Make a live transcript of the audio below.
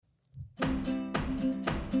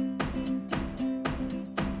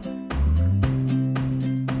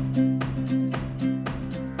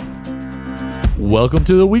Welcome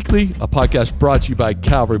to The Weekly, a podcast brought to you by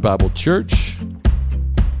Calvary Bible Church.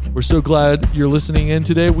 We're so glad you're listening in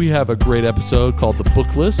today. We have a great episode called The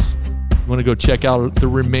Book List. You want to go check out the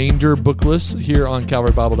remainder book list here on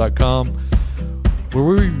calvarybible.com, where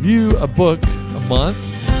we review a book a month,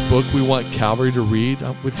 book we want Calvary to read,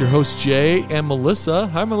 with your hosts Jay and Melissa.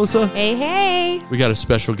 Hi, Melissa. Hey, hey. We got a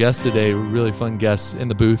special guest today, a really fun guest in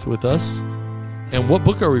the booth with us. And what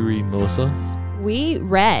book are we reading, Melissa? We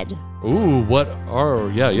read. Ooh, what are,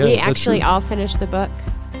 We actually all finished the book.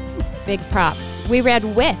 Big props. We read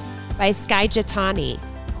With by Skye Jethani.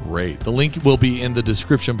 Great. The link will be in the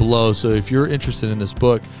description below. So if you're interested in this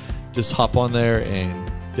book, just hop on there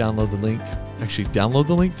and download the link. Actually, download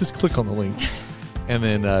the link. Just click on the link and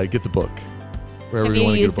then get the book. Have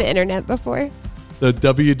you used the internet before? The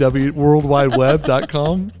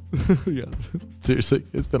www.worldwideweb.com. Yeah, seriously,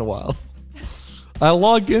 it's been a while. I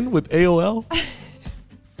log in with AOL.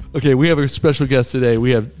 Okay, we have a special guest today.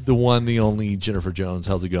 We have the one, the only Jennifer Jones.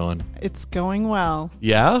 How's it going? It's going well.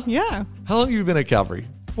 Yeah? Yeah. How long have you been at Calvary?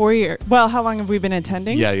 4 years. Well, how long have we been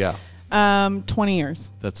attending? Yeah. 20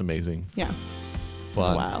 years. That's amazing. Yeah. It's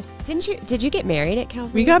fun. Wow. Did you get married at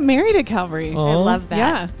Calvary? We got married at Calvary. Oh. I love that.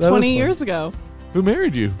 Yeah, That 20 is fun. years ago. Who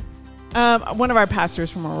married you? One of our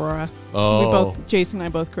pastors from Aurora. Oh. Jason and I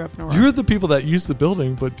both grew up in Aurora. You're the people that used the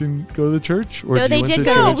building but didn't go to the church? Or No, you they went did to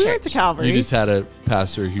go to church? we went to Calvary. You just had a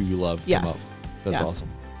pastor who you loved come up. Yes. That's Yeah. awesome.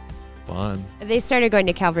 Fun. They started going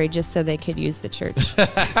to Calvary just so they could use the church.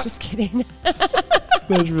 Just kidding.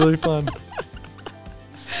 That's really fun.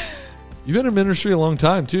 You've been in ministry a long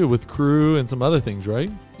time, too, with Crew and some other things,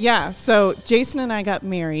 right? Yeah, so Jason and I got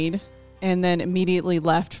married and then immediately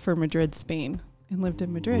left for Madrid, Spain, and lived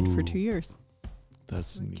in Madrid for 2 years.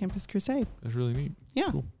 That's neat. Campus Crusade. That's really neat.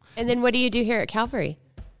 Yeah. Cool. And then what do you do here at Calvary?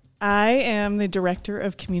 I am the director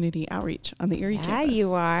of community outreach on the Erie Yeah, campus.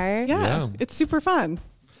 you are. Yeah, Yeah. it's super fun.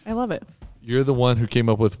 I love it. You're the one who came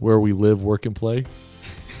up with where we live, work, and play.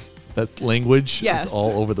 That language Yes. is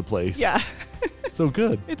all over the place. Yeah, So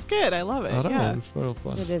good. it's good. I love it. I don't yeah. know. It's real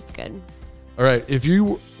fun. It is good. All right. If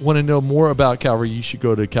you want to know more about Calvary, you should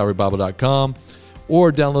go to calvarybible.com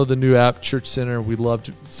or download the new app, Church Center. We'd love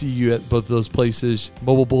to see you at both of those places.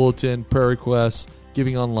 Mobile bulletin, prayer requests,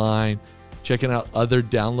 giving online, checking out other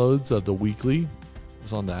downloads of the weekly.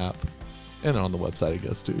 It's on the app and on the website, I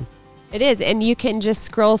guess, too. It is. And you can just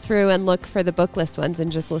scroll through and look for the book list ones and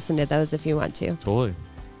just listen to those if you want to. Totally.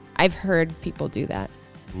 I've heard people do that.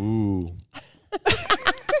 Ooh.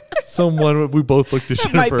 Someone, we both looked at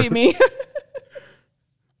That Jennifer. might be me.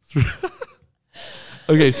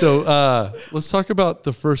 Okay, so let's talk about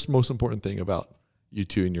the first most important thing about you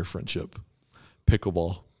two and your friendship,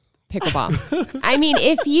 pickleball. Pickleball. I mean,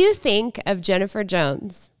 if you think of Jennifer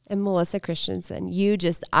Jones and Melissa Christensen, you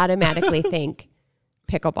just automatically think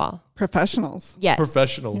pickleball. Professionals. Yes.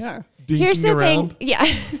 Professionals. Yeah. Here's Dinking the around. thing. Yeah.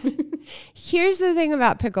 Here's the thing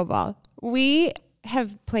about pickleball. We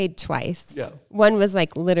have played twice. Yeah. One was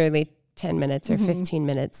like literally 10 minutes or 15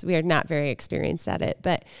 minutes. We are not very experienced at it.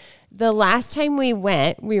 But the last time we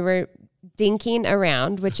went, we were dinking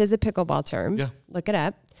around, which is a pickleball term. Yeah. Look it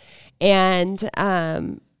up.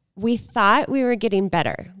 And we thought we were getting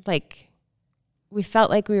better. Like we felt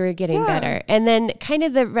like we were getting better. And then kind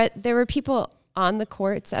of there were people on the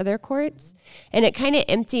courts, other courts, and it kind of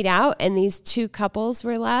emptied out and these two couples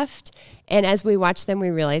were left. And as we watched them, we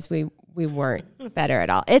realized we weren't better at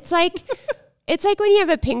all. It's like when you have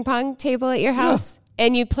a ping pong table at your house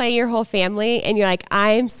and you play your whole family and you're like,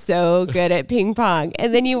 I'm so good at ping pong.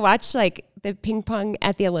 And then you watch like the ping pong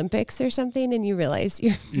at the Olympics or something and you realize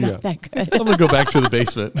you're not that good. I'm going to go back to the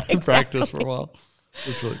basement and practice for a while.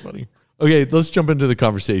 It's really funny. Okay, let's jump into the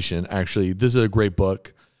conversation. Actually, this is a great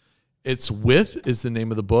book. It's With is the name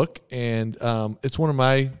of the book, and it's one of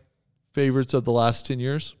my favorites of the last 10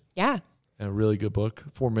 years. Yeah. A really good book,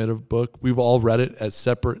 formative book. We've all read it at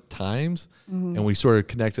separate times, and we sort of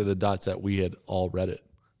connected the dots that we had all read it.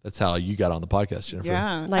 That's how you got on the podcast, Jennifer.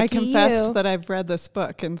 Yeah. Lucky I confessed you. that I've read this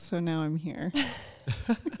book, and so now I'm here.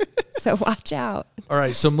 So watch out. All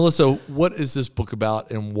right, so Melissa, what is this book about,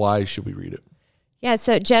 and why should we read it? Yeah,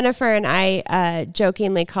 so Jennifer and I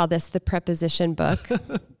jokingly call this the preposition book.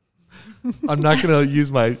 I'm not going to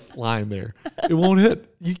use my line there. It won't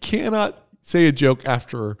hit. You cannot say a joke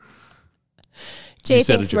after. Jay You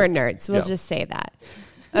said thinks a we're joke. nerds. We'll Yeah. just say that.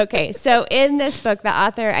 Okay, so in this book, the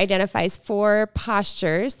author identifies 4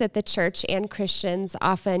 postures that the church and Christians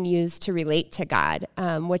often use to relate to God,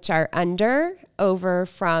 which are under, over,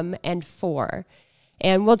 from, and for.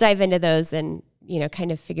 And we'll dive into those and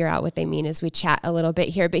kind of figure out what they mean as we chat a little bit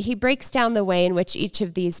here. But he breaks down the way in which each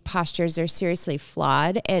of these postures are seriously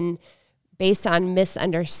flawed and based on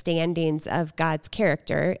misunderstandings of God's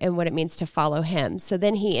character and what it means to follow him. So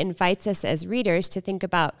then he invites us as readers to think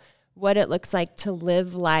about what it looks like to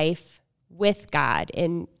live life with God,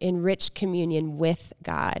 in rich communion with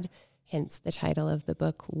God, hence the title of the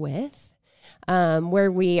book, With,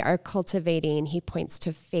 where we are cultivating, he points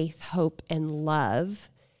to faith, hope, and love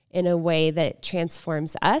in a way that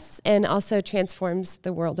transforms us and also transforms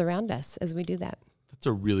the world around us as we do that. That's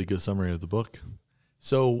a really good summary of the book.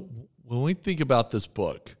 So when we think about this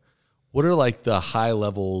book, what are like the high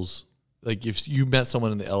levels? Like if you met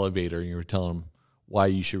someone in the elevator and you were telling them why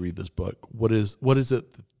you should read this book, what is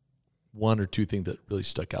it, one or two things that really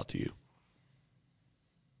stuck out to you?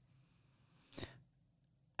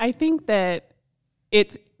 I think that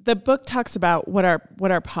the book talks about what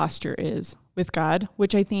our posture is with God,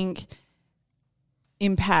 which I think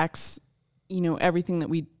impacts, everything that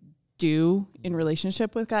we do in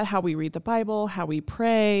relationship with God, how we read the Bible, how we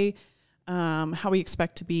pray, how we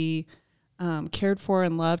expect to be cared for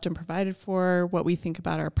and loved and provided for, what we think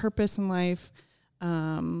about our purpose in life.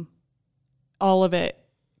 All of it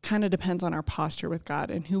kind of depends on our posture with God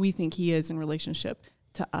and who we think he is in relationship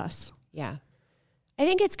to us. Yeah. I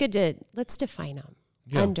think it's good let's define them.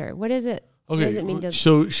 Yeah. Under. What is it? Okay. What does it mean to?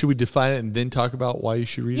 So should we define it and then talk about why you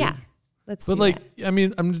should read it? Yeah. Let's But do like, that. I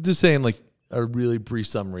mean, I'm just saying like a really brief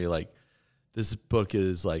summary, like this book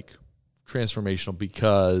is like transformational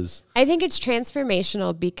because I think it's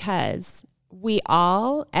transformational because we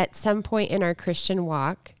all, at some point in our Christian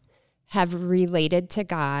walk, have related to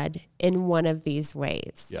God in one of these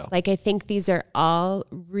ways. Yeah. Like, I think these are all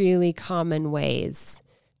really common ways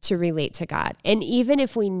to relate to God. And even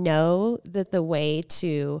if we know that the way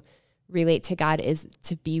to relate to God is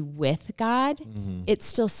to be with God, it's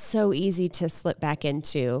still so easy to slip back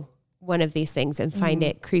into one of these things and find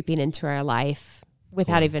it creeping into our life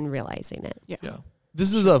without even realizing it. yeah.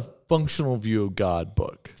 This is a functional view of God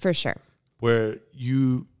book For sure. where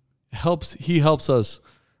he helps us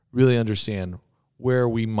really understand where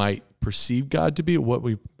we might perceive God to be, what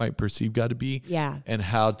we might perceive God to be, Yeah. and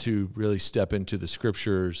how to really step into the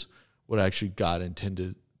scriptures, what actually God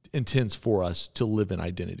intends for us to live in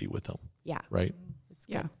identity with him, Yeah. right?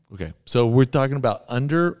 Yeah. Okay, so we're talking about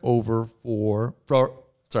under, over, over,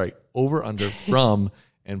 under, from,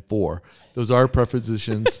 and for. Those are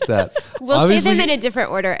prepositions that We'll say obviously, them in a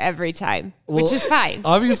different order every time, which is fine.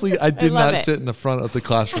 obviously I did love not it. sit in the front of the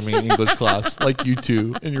classroom in English class like you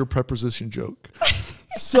two in your preposition joke.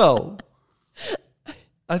 So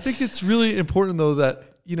I think it's really important though that,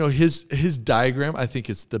 his diagram, I think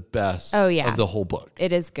is the best of the whole book.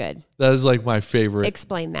 It is good. That is like my favorite.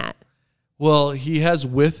 Explain that. Well, he has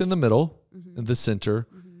with in the middle, in the center,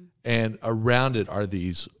 and around it are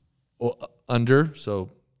these under.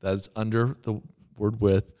 So that's under the word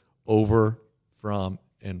with, over, from,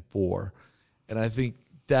 and for. And I think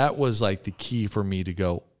that was like the key for me to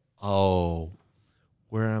go, oh,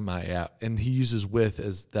 where am I at? And he uses with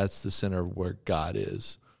as that's the center of where God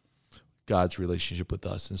is, God's relationship with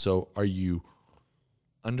us. And so are you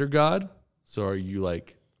under God? So are you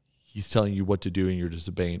like, he's telling you what to do and you're just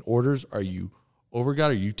obeying orders? Are you over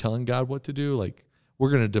God? Are you telling God what to do? Like, we're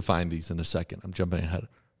going to define these in a second. I'm jumping ahead.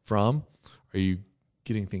 From, are you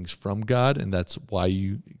getting things from God and that's why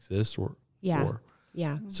you exist? Or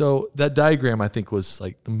Yeah. So that diagram I think was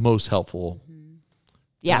like the most helpful.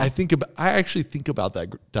 Yeah. I actually think about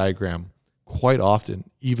that diagram quite often,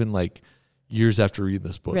 even like years after reading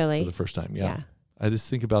this book Really? for the first time. Yeah. Yeah. I just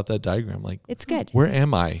think about that diagram. Like, It's good. where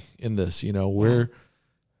am I in this?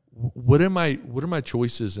 What are my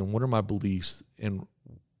choices and what are my beliefs and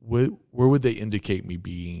where would they indicate me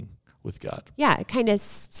being with God? Yeah. It kind of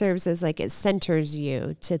serves as like it centers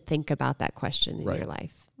you to think about that question in Right. your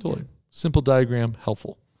life. Totally. Simple diagram,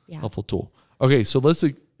 helpful. Yeah. Helpful tool. Okay, so let's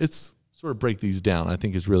sort of break these down. I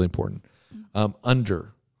think is really important.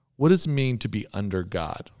 Under. What does it mean to be under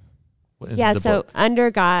God? in Yeah, the so book.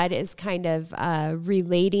 under God is kind of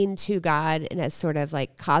relating to God and as sort of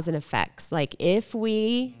like cause and effects. Like if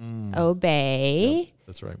we obey,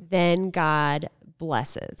 That's right. then God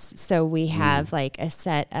blesses. So we have like a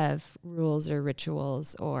set of rules or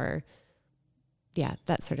rituals or, yeah,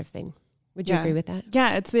 that sort of thing. Would you agree with that?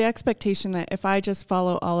 Yeah, it's the expectation that if I just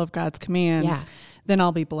follow all of God's commands, then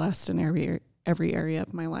I'll be blessed in every area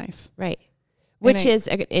of my life. Right. Which is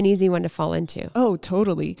an easy one to fall into. Oh,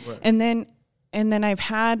 totally. Right. And then I've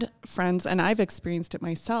had friends, and I've experienced it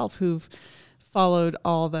myself, who've followed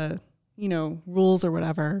all the, rules or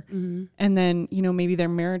whatever. Mm-hmm. And then, maybe their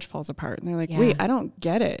marriage falls apart and they're like, wait, I don't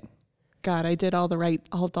get it. God, I did all the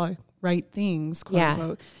right things, quote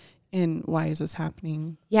unquote. And why is this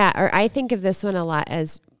happening? Yeah. Or I think of this one a lot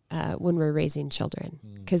as when we're raising children,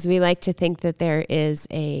 because we like to think that there is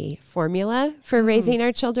a formula for raising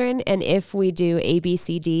our children. And if we do A, B,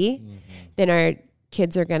 C, D, then our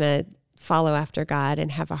kids are going to follow after God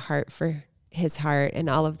and have a heart for his heart and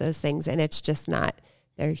all of those things. And it's just not,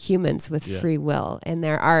 they're humans with free will. And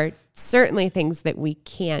there are certainly things that we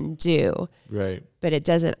can do, right? But it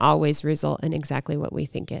doesn't always result in exactly what we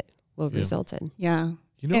think it will result in. Yeah.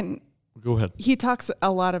 You know, and go ahead. He talks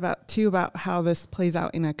a lot about how this plays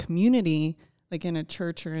out in a community, like in a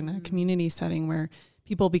church or in a community setting where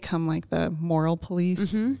people become like the moral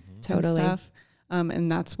police and stuff.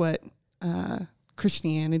 And that's what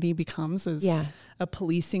Christianity becomes, is a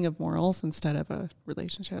policing of morals instead of a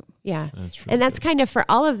relationship. Yeah. That's kind of, for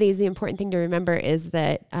all of these, the important thing to remember is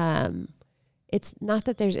that it's not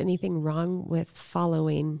that there's anything wrong with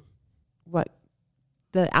following what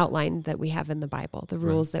the outline that we have in the Bible, the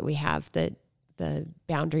rules that we have, the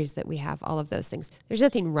boundaries that we have, all of those things. There's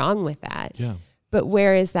nothing wrong with that. Yeah. But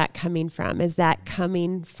where is that coming from? Is that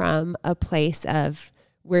coming from a place of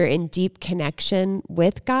we're in deep connection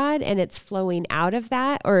with God and it's flowing out of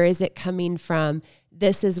that? Or is it coming from,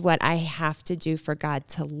 this is what I have to do for God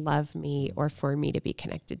to love me or for me to be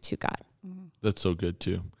connected to God? That's so good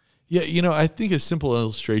too. Yeah. You know, I think a simple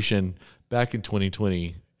illustration back in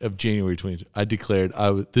 2020 of January 2020, I declared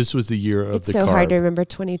this was the year of the carb. It's so hard to remember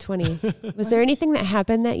 2020. Was there anything that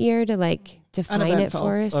happened that year to like define it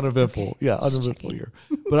for us? Uneventful. Okay. Yeah. Uneventful year.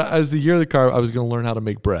 But as the year of the carb, I was going to learn how to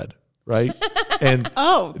make bread. Right. And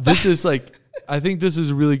this is like, I think this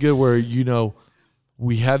is really good where, you know,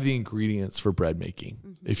 we have the ingredients for bread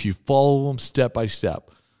making. If you follow them step by step,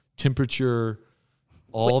 temperature,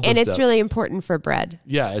 all the and steps. It's really important for bread.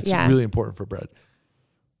 Yeah. It's really important for bread.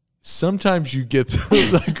 Sometimes you get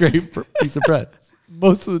a great piece of bread.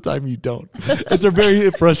 Most of the time you don't. It's a very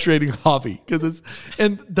frustrating hobby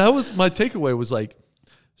and that was my takeaway, was like,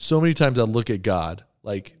 so many times I look at God,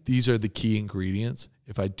 like these are the key ingredients.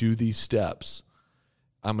 If I do these steps,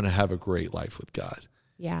 I'm going to have a great life with God.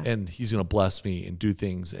 Yeah. And he's going to bless me and do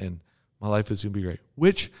things and my life is going to be great,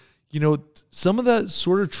 which, you know, some of that's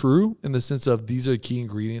sort of true in the sense of these are key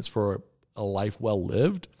ingredients for a life well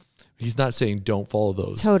lived. He's not saying don't follow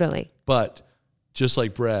those. Totally. But just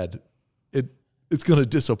like bread, it's going to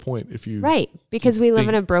disappoint if you... Right, because we live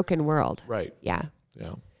in a broken world. Right. Yeah.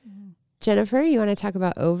 Yeah. Jennifer, you want to talk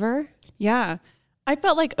about over? Yeah. I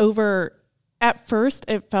felt like over, at first,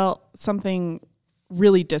 it felt something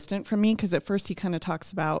really distant from me, because at first he kind of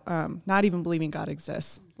talks about not even believing God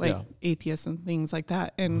exists, like atheists and things like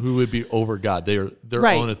that. And who would be over God? Their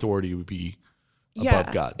own authority would be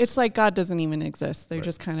above God's. It's like God doesn't even exist. They're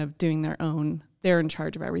just kind of doing their own, they're in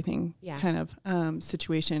charge of everything kind of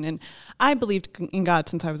situation. And I believed in God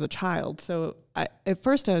since I was a child. So at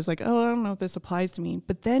first I was like, oh, I don't know if this applies to me.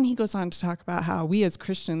 But then he goes on to talk about how we as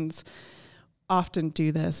Christians often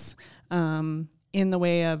do this in the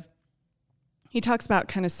way of, he talks about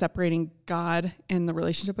kind of separating God and the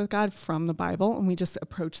relationship with God from the Bible. And we just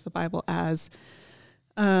approach the Bible as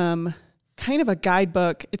kind of a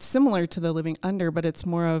guidebook. It's similar to the Living Under, but it's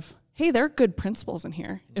more of, hey, there are good principles in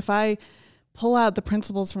here. If I pull out the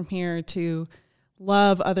principles from here to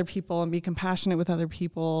love other people and be compassionate with other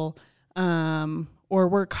people, or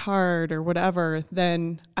work hard or whatever,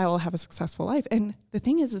 then I will have a successful life. And the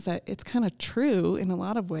thing is that it's kind of true in a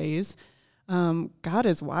lot of ways. God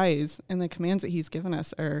is wise, and the commands that he's given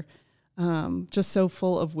us are just so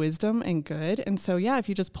full of wisdom and good. And so, if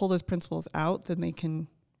you just pull those principles out, then they can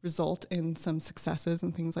result in some successes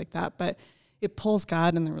and things like that. But it pulls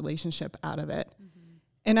God and the relationship out of it. Mm-hmm.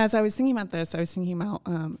 And as I was thinking about this, I was thinking about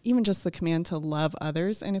even just the command to love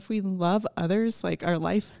others. And if we love others, like our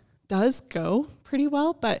life does go pretty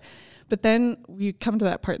well. But then we come to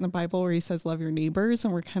that part in the Bible where he says, love your neighbors.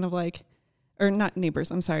 And we're kind of like, or not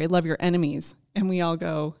neighbors, I'm sorry, love your enemies. And we all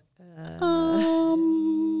go, I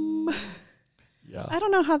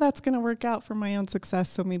don't know how that's going to work out for my own success.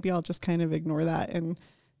 So maybe I'll just kind of ignore that and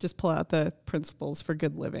just pull out the principles for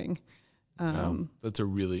good living. That's a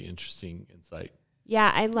really interesting insight.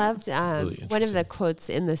 Yeah, I loved one of the quotes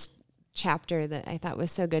in this chapter that I thought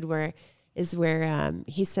was so good, where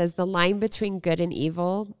he says, the line between good and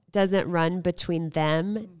evil doesn't run between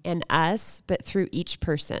them and us, but through each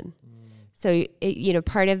person. So,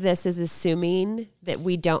 part of this is assuming that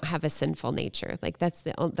we don't have a sinful nature. Like that's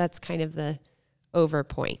kind of the over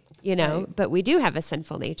point, right. But we do have a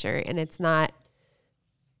sinful nature, and it's not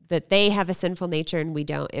that they have a sinful nature and we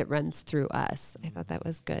don't. It runs through us. I thought that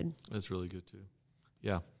was good. That's really good too.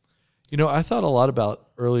 Yeah. I thought a lot about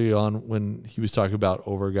early on when he was talking about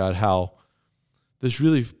over God, how this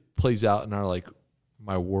really plays out in our,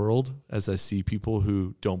 my world, as I see people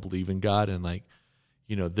who don't believe in God, and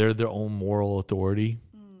they're their own moral authority.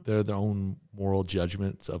 They're their own moral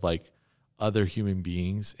judgments of like other human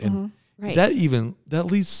beings. And Right. that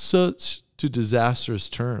leads such to disastrous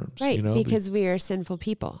terms. Right. Because we are sinful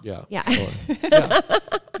people. Yeah. Yeah. Totally.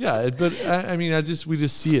 Yeah. But we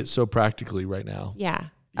just see it so practically right now. Yeah.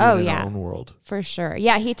 Even in our own world. For sure.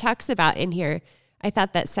 Yeah. He talks about in here, I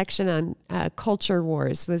thought that section on culture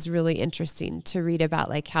wars was really interesting to read about,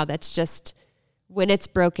 like how that's just, when it's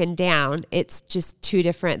broken down, it's just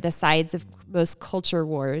the sides of most culture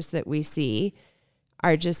wars that we see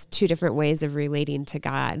are just two different ways of relating to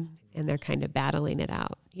God, and they're kind of battling it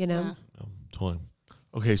out, Yeah, totally.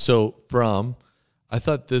 Okay. So I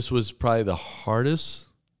thought this was probably the hardest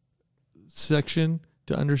section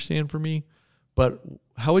to understand for me, but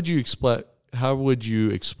how would you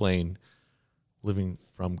explain living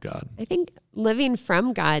from God? I think living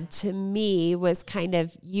from God to me was kind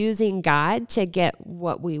of using God to get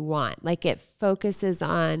what we want. Like it focuses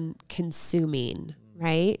on consuming,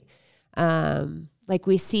 right? Like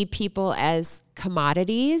we see people as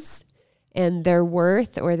commodities, and their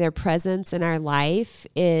worth or their presence in our life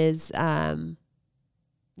is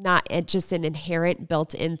not just an inherent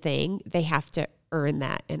built-in thing. They have to earn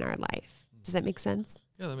that in our life. Does that make sense?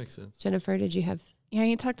 Yeah, that makes sense. Jennifer, did you have? Yeah,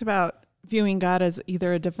 he talked about viewing God as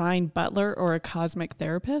either a divine butler or a cosmic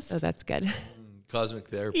therapist. Oh, that's good. Cosmic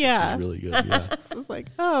therapist Yeah. is really good. Yeah. I was like,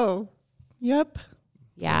 oh, yep.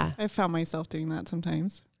 Yeah. I found myself doing that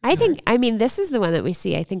sometimes. This is the one that we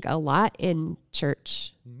see, I think, a lot in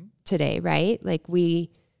church today, right? Like we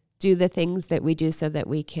do the things that we do so that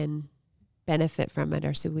we can benefit from it,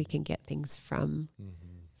 or so we can get things from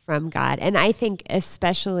God. And I think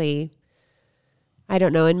especially, I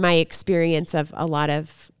don't know, in my experience of a lot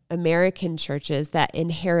of American churches, that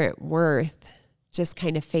inherent worth just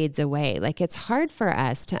kind of fades away. Like it's hard for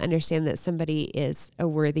us to understand that somebody is a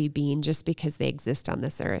worthy being just because they exist on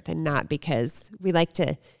this earth, and not because we like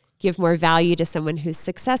to give more value to someone who's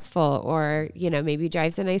successful, or, maybe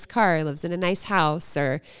drives a nice car, lives in a nice house,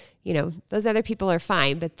 or, those other people are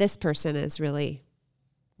fine, but this person is really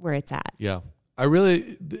where it's at. Yeah.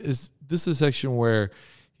 This is a section where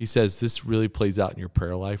he says this really plays out in your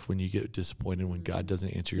prayer life when you get disappointed when God doesn't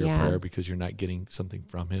answer your prayer because you're not getting something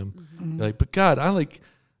from him. You're like, but God,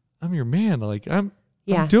 I'm your man. Like I'm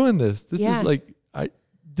doing this. This is like,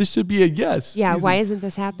 this should be a yes. Yeah. Why isn't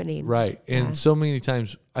this happening? Right. And so many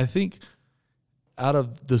times, I think out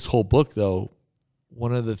of this whole book though,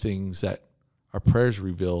 one of the things that our prayers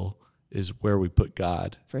reveal is where we put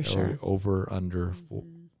God. For sure. Over, under,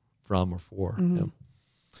 from, or for him.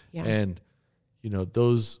 Yeah. And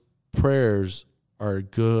those prayers are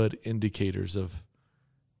good indicators of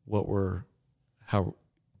they're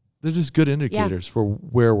just good indicators for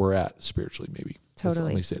where we're at spiritually, maybe. Totally.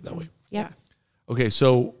 Let me say it that way. Yeah. Okay.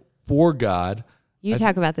 So for God. You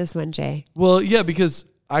talk about this one, Jay. Well, yeah, because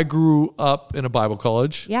I grew up in a Bible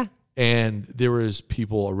college. Yeah. And there was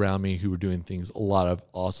people around me who were doing a lot of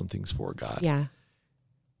awesome things for God. Yeah.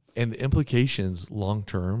 And the implications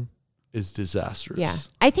long-term is disastrous. Yeah.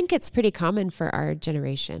 I think it's pretty common for our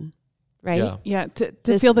generation, right? Yeah. Yeah,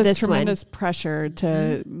 to feel this tremendous pressure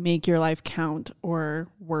to make your life count or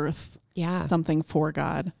worth something for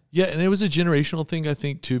God. Yeah, and it was a generational thing, I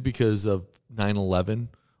think, too, because of 9/11.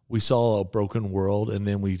 We saw a broken world, and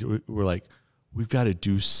then we were like, we've got to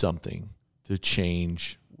do something to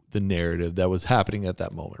change the narrative that was happening at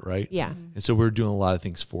that moment, right? Yeah. And so we're doing a lot of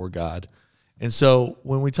things for God. And so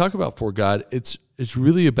when we talk about for God, it's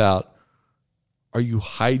really about, are you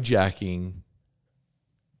hijacking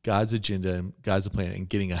God's agenda and God's plan and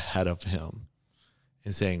getting ahead of him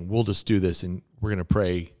and saying, we'll just do this and we're going to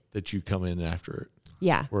pray that you come in after it.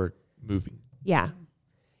 Yeah. We're moving. Yeah.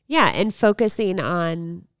 Yeah. And focusing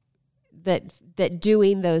on that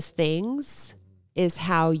doing those things is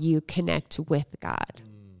how you connect with God.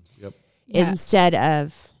 Yep. Instead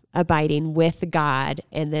of abiding with God,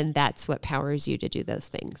 and then that's what powers you to do those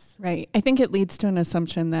things. Right. I think it leads to an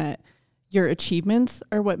assumption that your achievements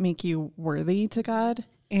are what make you worthy to God,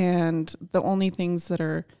 and the only things that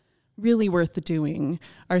are really worth doing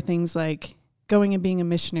are things like going and being a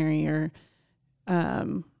missionary, or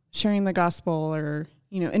sharing the gospel, or,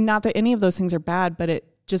 and not that any of those things are bad, but it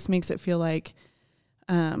just makes it feel like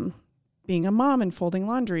being a mom and folding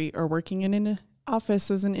laundry, or working in an office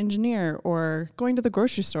as an engineer, or going to the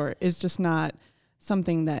grocery store is just not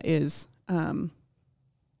something that is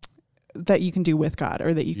that you can do with God,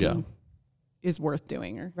 or that you can is worth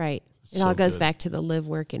doing. Or right. It all goes back to the live,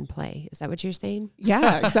 work, and play. Is that what you're saying?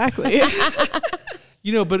 Yeah, exactly.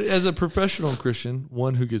 But as a professional Christian,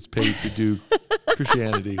 one who gets paid to do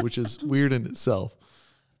Christianity, which is weird in itself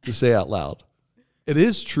to say out loud, it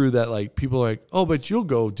is true that like people are like, oh, but you'll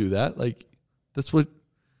go do that. Like that's what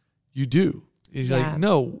you do. He's like,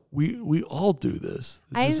 no, we all do this.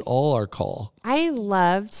 This is all our call. I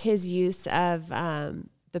loved his use of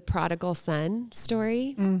the prodigal son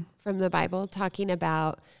story from the Bible, talking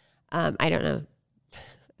about, I don't know,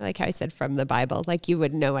 I like how I said from the Bible, like you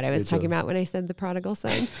would know what I was talking about when I said the prodigal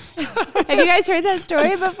son. Have you guys heard that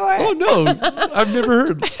story before? Oh, no, I've never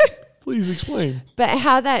heard. Please explain. But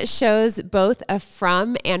how that shows both a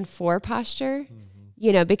from and for posture,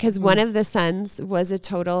 you know, because one of the sons was a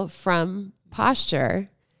total from posture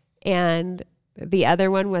and the other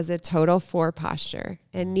one was a total for posture.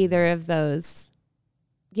 And neither of those,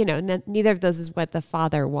 you know, neither of those is what the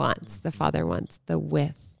Father wants. The Father wants the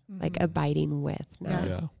with, like abiding with,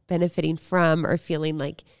 not benefiting from or feeling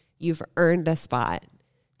like you've earned a spot,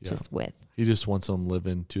 just with. He just wants them to live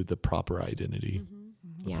into the proper identity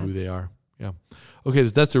of who they are. Yeah. Okay,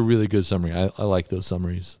 so that's a really good summary. I like those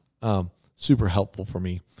summaries. Super helpful for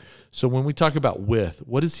me. So when we talk about with,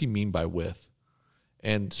 what does he mean by with?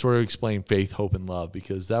 And sort of explain faith, hope, and love,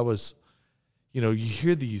 because that was, you know, you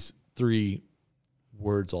hear these three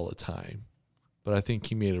words all the time, but I think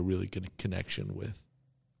he made a really good connection with.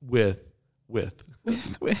 There's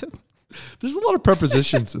a lot of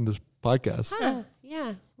prepositions in this podcast.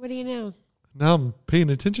 Yeah. What do you know? Now I'm paying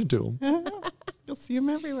attention to them. You'll see them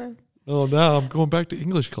everywhere. Oh, now I'm going back to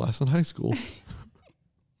English class in high school.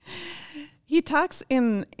 He talks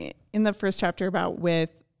in the first chapter about with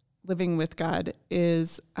living with God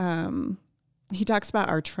is he talks about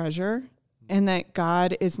our treasure and that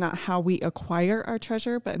God is not how we acquire our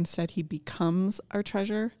treasure, but instead he becomes our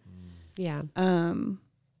treasure. Yeah. And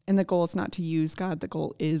the goal is not to use God. The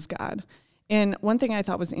goal is God. And one thing I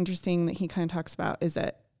thought was interesting that he kind of talks about is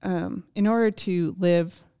that in order to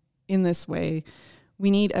live in this way,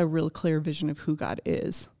 we need a real clear vision of who God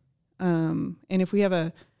is. And if we have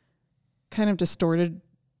a kind of distorted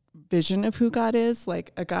vision of who God is,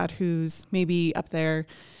 like a God who's maybe up there,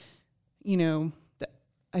 you know,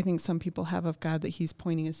 I think some people have of God that he's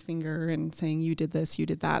pointing his finger and saying, you did this, you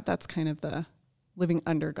did that. That's kind of the living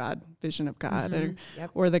under God vision of God,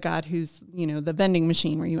 or the God who's, you know, the vending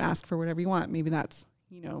machine where you ask for whatever you want. Maybe that's,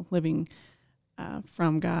 you know, living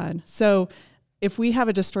from God. So if we have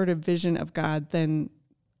a distorted vision of God, then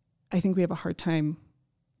I think we have a hard time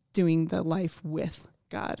doing the life with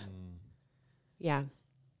God. Yeah.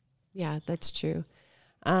 Yeah, that's true.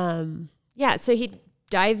 So he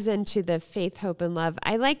dives into the faith, hope, and love.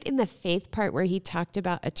 I liked in the faith part where he talked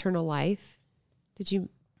about eternal life. Did you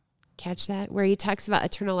catch that? Where he talks about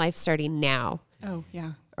eternal life starting now. Oh,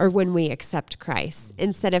 yeah. Or when we accept Christ,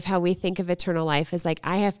 instead of how we think of eternal life as like,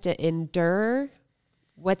 I have to endure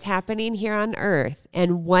what's happening here on earth.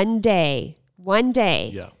 And one day, I'm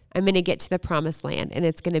going to get to the promised land and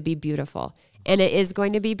it's going to be beautiful. And it is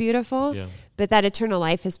going to be beautiful, but that eternal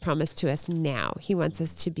life is promised to us now. He wants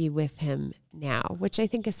us to be with him now, which I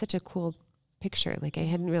think is such a cool picture. Like I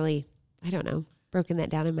hadn't really, broken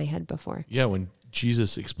that down in my head before. Yeah, when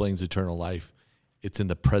Jesus explains eternal life, it's in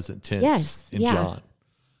the present tense in John,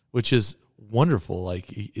 which is wonderful. Like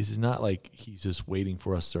it's not like he's just waiting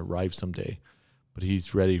for us to arrive someday, but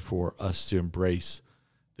he's ready for us to embrace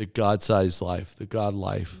the God-sized life, the God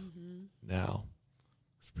life now.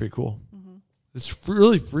 It's pretty cool. It's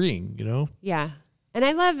really freeing, you know? Yeah. And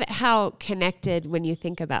I love how connected when you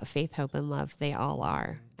think about faith, hope, and love, they all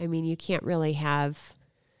are. I mean, you can't really have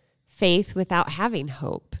faith without having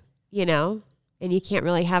hope, you know? And you can't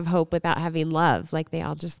really have hope without having love. Like they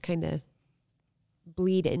all just kind of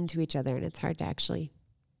bleed into each other and it's hard to actually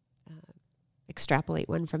extrapolate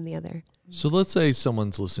one from the other. So let's say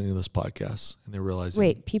someone's listening to this podcast and they're realizing...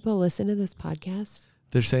 Wait, people listen to this podcast?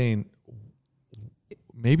 They're saying,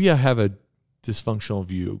 maybe I have a dysfunctional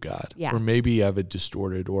view of God. Yeah. Or maybe I have a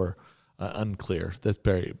distorted or unclear, that's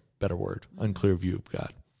very better word, unclear view of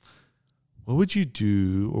God. What would you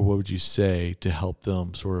do or what would you say to help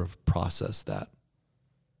them sort of process that?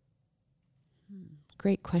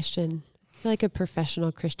 Great question. I feel like a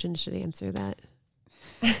professional Christian should answer that.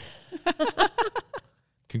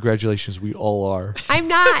 Congratulations, we all are. I'm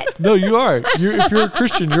not. No, you are. If you're a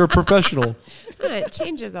Christian, you're a professional. It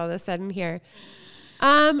changes all of a sudden here.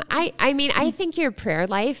 I think your prayer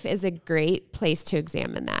life is a great place to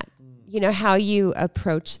examine that. You know, how you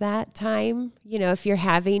approach that time. You know, if you're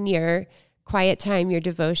having your quiet time, your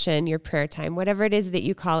devotion, your prayer time, whatever it is that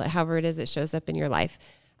you call it, however it is it shows up in your life.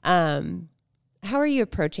 How are you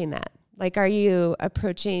approaching that? Like, are you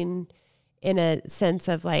approaching in a sense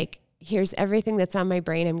of like, here's everything that's on my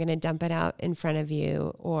brain, I'm going to dump it out in front of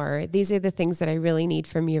you, or these are the things that I really need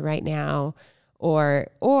from you right now, or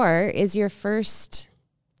is your first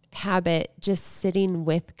habit just sitting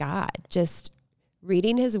with God, just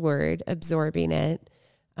reading his word, absorbing it,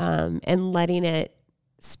 and letting it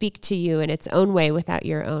speak to you in its own way without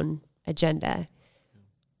your own agenda.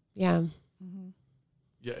 Yeah.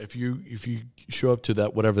 Yeah. If you show up to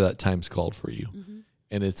that, whatever that time's called for you,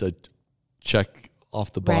 and it's a check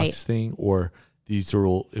off the box thing, or these are,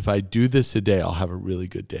 if I do this today, I'll have a really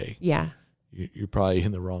good day. Yeah. You're probably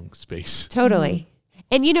in the wrong space. Totally.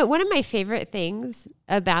 And one of my favorite things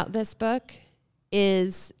about this book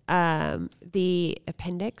is the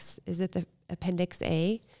appendix. Is it the Appendix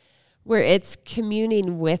A? Where it's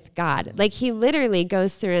communing with God. Like he literally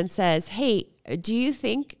goes through and says, hey, do you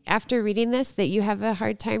think after reading this that you have a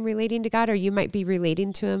hard time relating to God, or you might be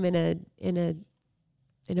relating to him in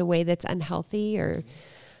a way that's unhealthy or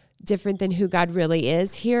different than who God really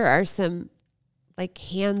is? Here are some like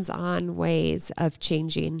hands-on ways of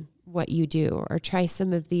changing what you do, or try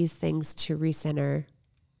some of these things to recenter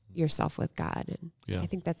yourself with God. And I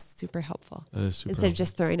think that's super helpful. That is super Instead helpful. of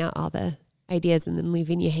just throwing out all the ideas and then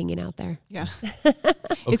leaving you hanging out there. Yeah.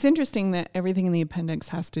 It's interesting that everything in the appendix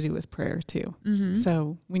has to do with prayer too.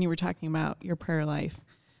 So when you were talking about your prayer life,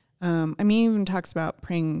 it even talks about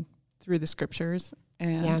praying through the scriptures.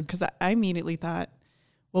 And because I immediately thought,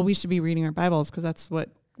 well, we should be reading our Bibles because that's what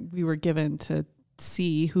we were given to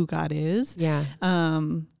see who God is. Yeah.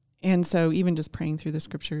 And so even just praying through the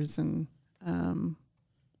scriptures and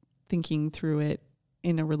thinking through it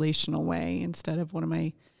in a relational way instead of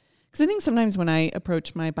because I think sometimes when I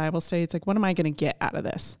approach my Bible study, it's like, what am I going to get out of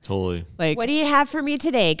this? Totally. Like, What do you have for me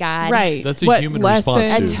today, God? right. That's a human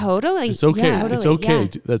response too. Totally. It's okay. Yeah, totally. It's okay.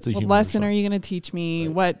 Yeah. That's a What human lesson response. are you going to teach me?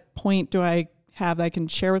 Right. What point do I have that I can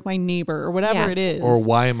share with my neighbor or whatever it is? Or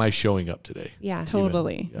why am I showing up today? Yeah.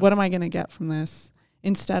 Totally. Yeah. What am I going to get from this?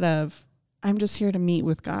 Instead of, I'm just here to meet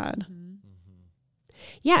with God.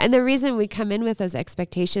 Yeah. And the reason we come in with those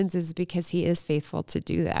expectations is because he is faithful to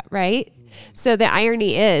do that, right? So the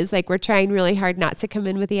irony is, like, we're trying really hard not to come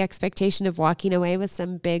in with the expectation of walking away with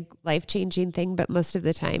some big life-changing thing, but most of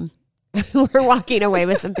the time we're walking away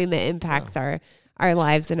with something that impacts our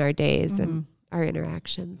lives and our days and our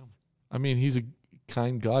interactions. I mean, he's a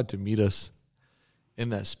kind God to meet us in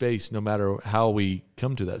that space, no matter how we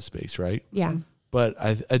come to that space, right? Yeah. But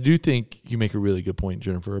I do think you make a really good point,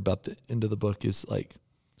 Jennifer, about the end of the book is like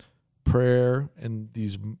prayer and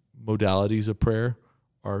these modalities of prayer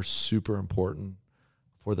are super important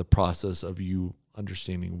for the process of you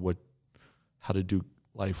understanding how to do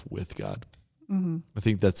life with God. I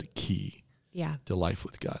think that's a key to life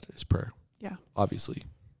with God is prayer. Yeah. Obviously.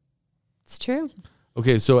 It's true.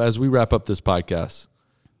 Okay, so as we wrap up this podcast,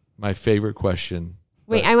 my favorite question.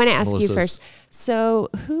 Wait, I want to ask you Melissa's- first. So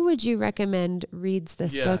who would you recommend reads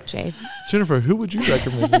this book, Jay? Jennifer, who would you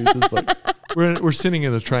recommend read this book? We're sitting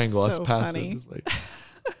in a triangle. So Us past funny. it. It's like,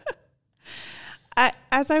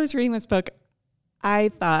 As I was reading this book, I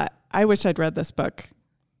thought, I wish I'd read this book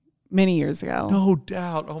many years ago. no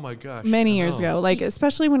doubt. Oh my gosh. Many I years know. ago, like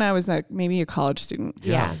especially when I was maybe a college student.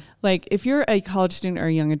 Yeah. Like if you're a college student or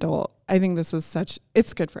a young adult, I think this is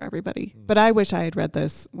it's good for everybody. But I wish I had read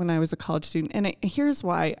this when I was a college student. And here's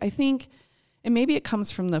why. I think, and maybe it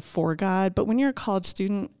comes from the for God, but when you're a college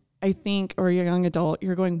student, I think, or you're a young adult,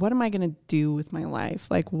 you're going, what am I going to do with my life?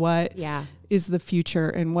 Like what is the future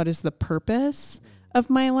and what is the purpose of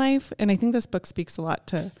my life? And I think this book speaks a lot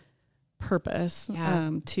to purpose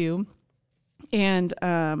too. And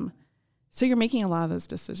so you're making a lot of those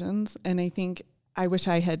decisions. And I think I wish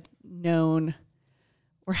I had known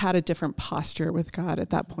or had a different posture with God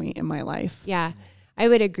at that point in my life. Yeah, I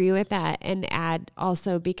would agree with that and add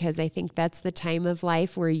also because I think that's the time of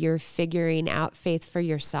life where you're figuring out faith for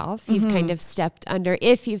yourself. You've kind of stepped under,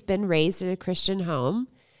 if you've been raised in a Christian home,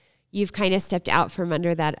 you've kind of stepped out from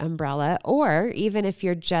under that umbrella. Or even if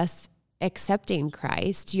you're just accepting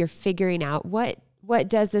Christ, you're figuring out what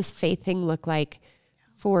does this faith thing look like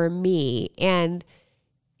for me? And,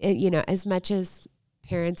 as much as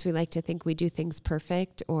parents, we like to think we do things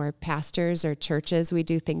perfect, or pastors or churches, we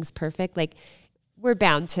do things perfect. Like we're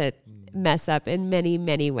bound to mess up in many,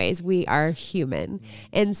 many ways. We are human.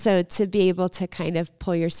 And so to be able to kind of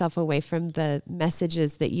pull yourself away from the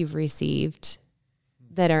messages that you've received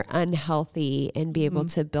that are unhealthy and be able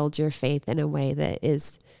to build your faith in a way that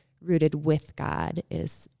is rooted with God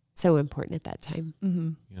is so important at that time.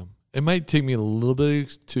 Yeah. It might take me a little bit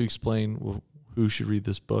to explain who should read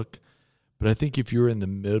this book, but I think if you're in the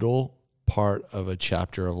middle part of a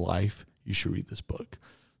chapter of life, you should read this book.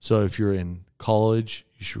 So if you're in college,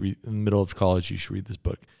 in the middle of college, you should read this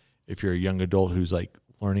book. If you're a young adult who's like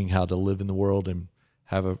learning how to live in the world and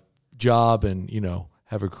have a job and,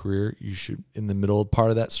 have a career, you should, in the middle part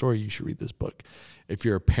of that story, you should read this book. If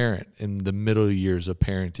you're a parent in the middle years of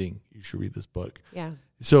parenting, you should read this book. Yeah.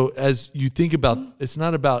 So as you think about, it's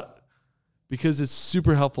not about, because it's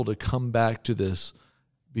super helpful to come back to this,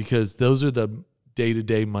 because those are the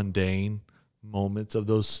day-to-day mundane moments of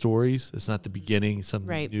those stories. It's not the beginning,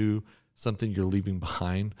 something new, something you're leaving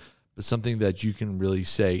behind, but something that you can really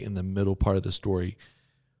say in the middle part of the story.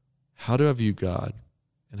 How do I view God,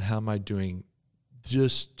 and how am I doing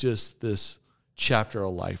just this chapter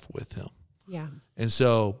of life with him? Yeah. And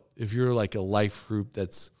so if you're like a life group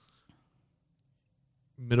that's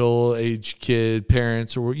middle-aged kid,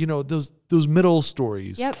 parents, or, you know, those middle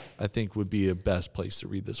stories, I think would be a best place to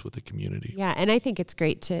read this with the community. Yeah, and I think it's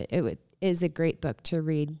great is a great book to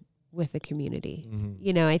read with a community. Mm-hmm.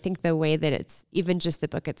 You know, I think the way that it's, even just the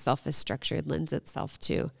book itself is structured, lends itself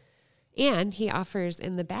to. And he offers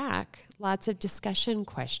in the back lots of discussion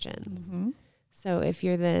questions. Mm-hmm. So if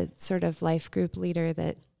you're the sort of life group leader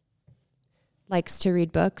that likes to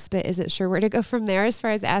read books but isn't sure where to go from there as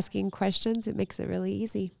far as asking questions, it makes it really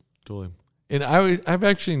easy. Totally. And I've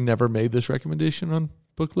actually never made this recommendation on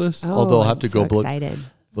Booklist, although I'll have to go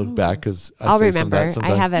look back, because I'll remember.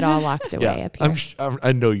 I have it all locked away up here.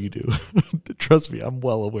 I know you do. Trust me, I'm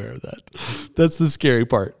well aware of that. That's the scary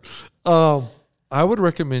part. I would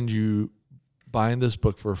recommend you buying this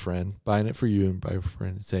book for a friend, buying it for you and by a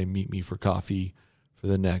friend, and say, meet me for coffee for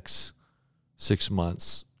the next 6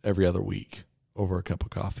 months, every other week, over a cup of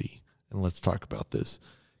coffee, and let's talk about this.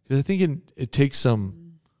 Because I think it takes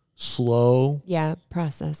some slow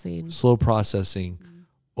processing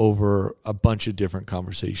over a bunch of different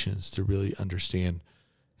conversations to really understand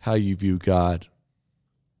how you view God.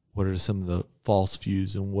 What are some of the false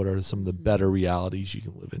views, and what are some of the better realities you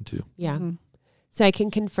can live into? Yeah. Mm-hmm. So I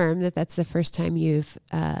can confirm that that's the first time you've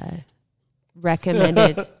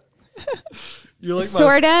recommended. You're like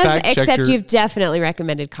sort of, except you've definitely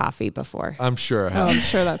recommended coffee before. I'm sure I have. I'm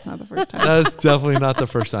sure that's not the first time. That's definitely not the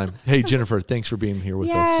first time. Hey, Jennifer, thanks for being here with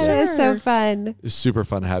us today. It was so fun. It's super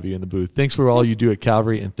fun to have you in the booth. Thanks for all you do at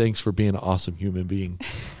Calvary, and thanks for being an awesome human being.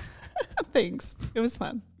 Thanks. It was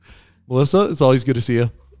fun. Melissa, it's always good to see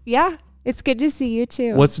you. Yeah. It's good to see you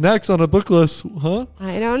too. What's next on a book list, huh?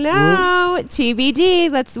 I don't know.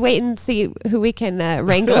 TBD. Let's wait and see who we can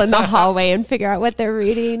wrangle in the hallway and figure out what they're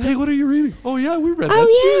reading. Hey, what are you reading? Oh, yeah, we read that.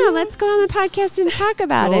 Oh, yeah. Let's go on the podcast and talk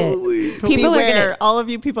about it. People beware. All of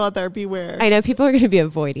you people out there, beware. I know people are going to be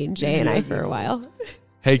avoiding Jay and I for a while.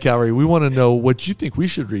 Hey, Calvary, we want to know what you think we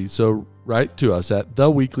should read. So write to us at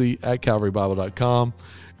theweekly@calvarybible.com.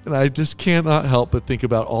 And I just cannot help but think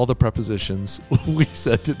about all the prepositions we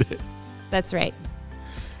said today. That's right.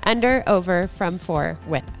 Under, over, from, for,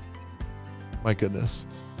 with. My goodness.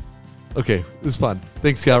 Okay, this is fun.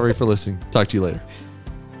 Thanks, Calvary, for listening. Talk to you later.